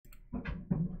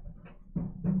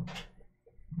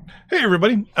Hey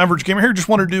everybody, Average Gamer here. Just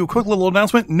wanted to do a quick little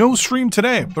announcement. No stream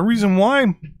today. The reason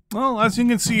why, well, as you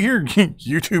can see here,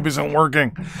 YouTube isn't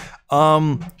working.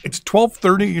 It's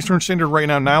 12:30 Eastern Standard right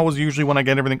now. Now is usually when I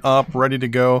get everything up, ready to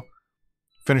go,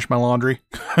 finish my laundry.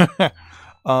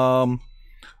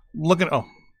 Looking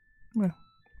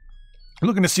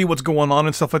to see what's going on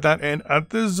and stuff like that. And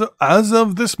at this, as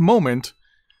of this moment,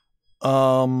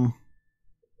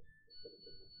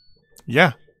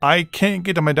 yeah. I can't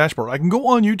get to my dashboard. I can go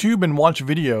on YouTube and watch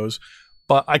videos,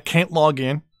 but I can't log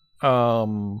in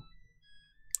on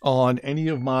any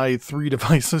of my 3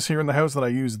 devices here in the house that I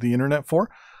use the internet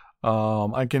for.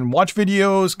 I can watch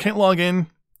videos, can't log in,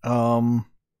 can't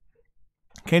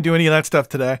do any of that stuff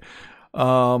today.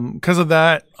 Because of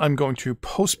that, I'm going to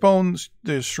postpone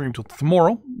the stream till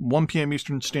tomorrow, 1 p.m.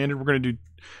 Eastern Standard. We're going to do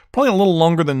probably a little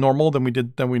longer than normal than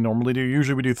we normally do.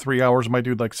 Usually we do 3 hours. Might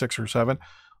do like 6 or 7.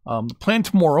 The plan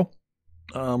tomorrow,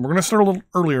 we're going to start a little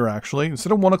earlier, actually.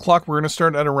 Instead of 1 o'clock, we're going to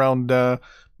start at around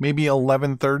maybe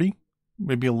 11:30,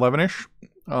 maybe 11-ish.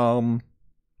 We're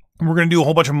going to do a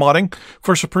whole bunch of modding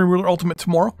for Supreme Ruler Ultimate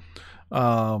tomorrow,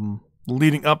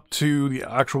 leading up to the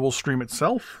actual stream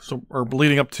itself, or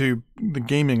leading up to the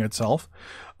gaming itself.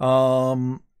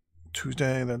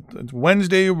 Tuesday, that's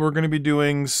Wednesday, we're going to be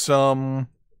doing some,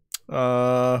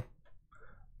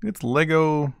 it's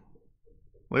Lego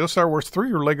Star Wars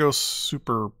 3 or Lego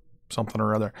Super something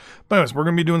or other. But anyways, we're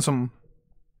going to be doing some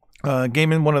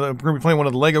gaming. We're going to be playing one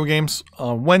of the Lego games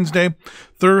on Wednesday.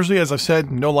 Thursday, as I said,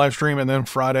 no live stream. And then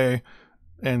Friday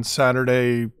and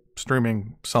Saturday,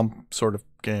 streaming some sort of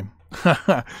game.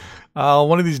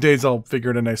 One of these days, I'll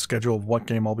figure out a nice schedule of what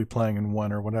game I'll be playing and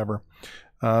when or whatever.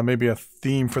 Maybe a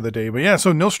theme for the day. But yeah,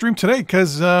 so no stream today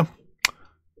because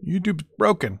YouTube's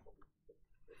broken.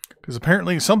 Because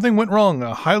apparently something went wrong.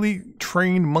 A highly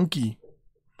trained monkey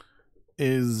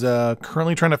is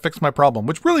currently trying to fix my problem,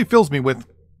 which really fills me with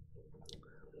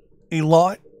a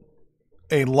lot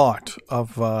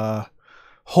of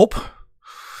hope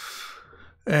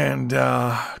and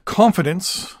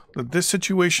confidence that this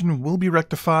situation will be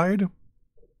rectified.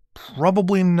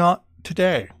 Probably not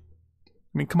today. I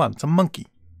mean, come on, it's a monkey.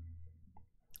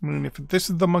 I mean, if this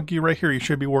is the monkey right here, you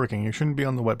should be working. You shouldn't be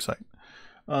on the website.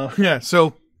 Yeah,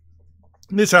 so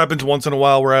this happens once in a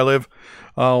while where I live.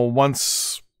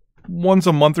 Once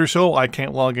a month or so, I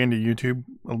can't log into YouTube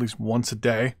at least once a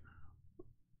day.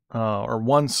 Or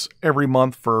once every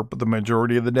month for the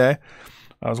majority of the day.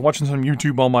 I was watching some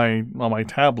YouTube on my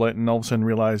tablet and all of a sudden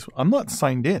realized I'm not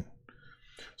signed in.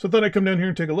 So I thought I'd come down here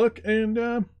and take a look. And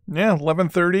yeah,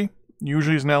 11:30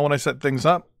 usually is now when I set things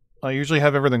up. I usually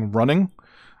have everything running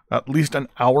at least an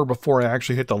hour before I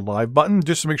actually hit the live button,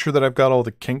 just to make sure that I've got all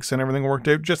the kinks and everything worked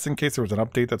out, just in case there was an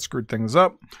update that screwed things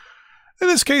up. In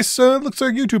this case, it looks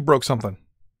like YouTube broke something.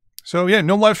 So yeah,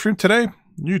 no live stream today.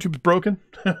 YouTube's broken.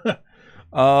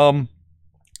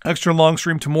 Extra long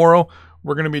stream tomorrow.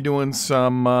 We're going to be doing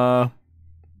some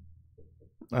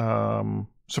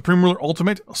Supreme Ruler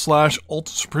Ultimate /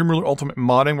 Supreme Ruler Ultimate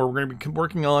modding, where we're going to be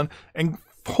working on and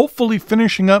hopefully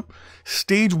finishing up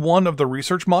stage 1 of the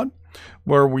research mod,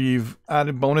 where we've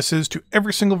added bonuses to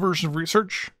every single version of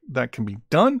research that can be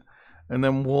done, and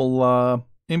then we'll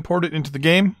import it into the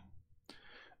game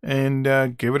and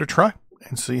give it a try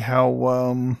and see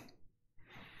how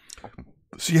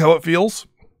it feels.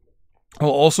 I'll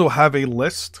also have a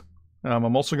list.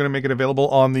 I'm also going to make it available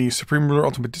on the Supreme Ruler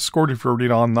Ultimate Discord if you're already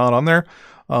not on there,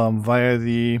 via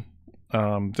the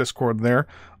Discord there.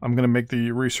 I'm going to make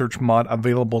the research mod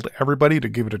available to everybody to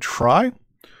give it a try.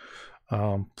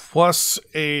 Plus,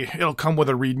 it'll come with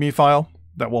a README file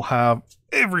that will have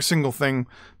every single thing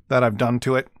that I've done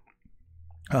to it.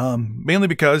 Mainly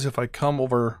because if I come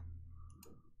over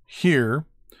here,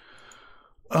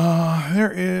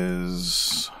 there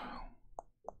is...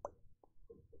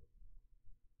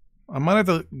 I might have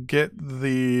to get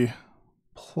the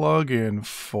plugin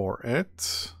for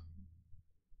it.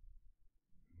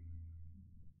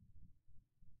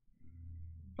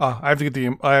 I have to get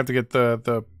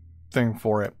the thing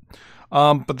for it.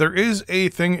 But there is a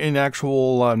thing in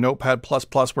actual Notepad++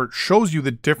 where it shows you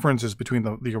the differences between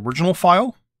the original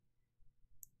file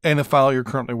and the file you're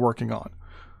currently working on.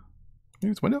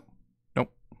 Maybe it's window?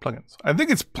 Nope, plugins. I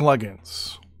think it's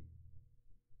plugins.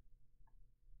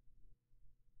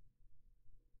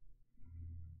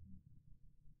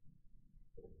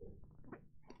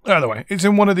 Either way, it's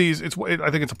in one of these. I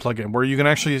think it's a plugin where you can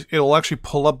it'll actually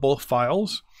pull up both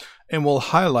files and will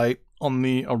highlight on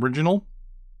the original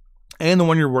and the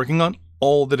one you're working on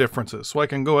all the differences. So I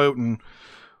can go out and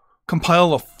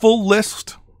compile a full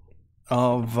list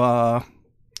of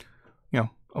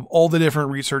of all the different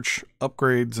research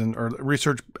upgrades or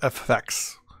research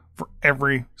effects for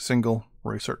every single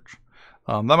research.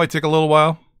 That might take a little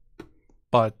while,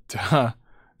 but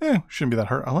shouldn't be that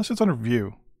hard unless it's under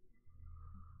view.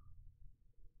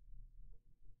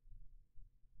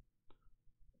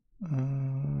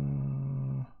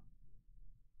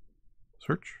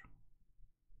 Search.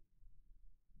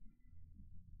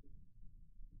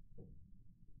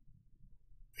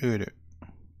 Edit.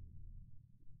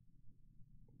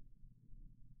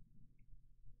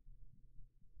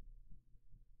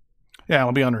 Yeah,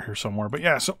 it'll be under here somewhere. But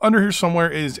yeah, so under here somewhere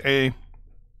is a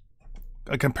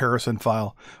comparison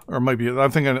file, or it might be,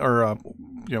 I'm thinking, or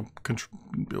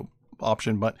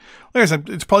option. But like I said,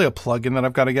 it's probably a plugin that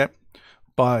I've got to get.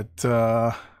 But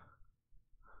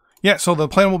yeah, so the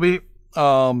plan will be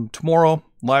tomorrow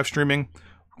live streaming.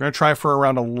 We're gonna try for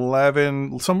around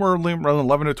 11, somewhere around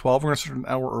 11 to 12. We're gonna start an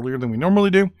hour earlier than we normally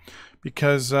do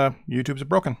because YouTube's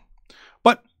broken.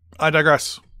 But I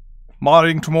digress.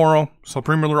 Modding tomorrow,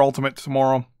 Supreme Ruler Ultimate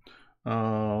tomorrow.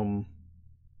 Then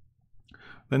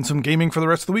some gaming for the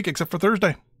rest of the week, except for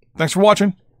Thursday. Thanks for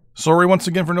watching. Sorry once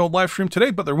again for no live stream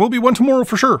today, but there will be one tomorrow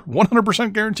for sure.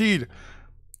 100% guaranteed.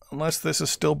 Unless this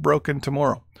is still broken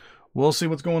tomorrow. We'll see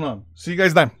what's going on. See you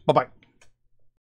guys then. Bye-bye.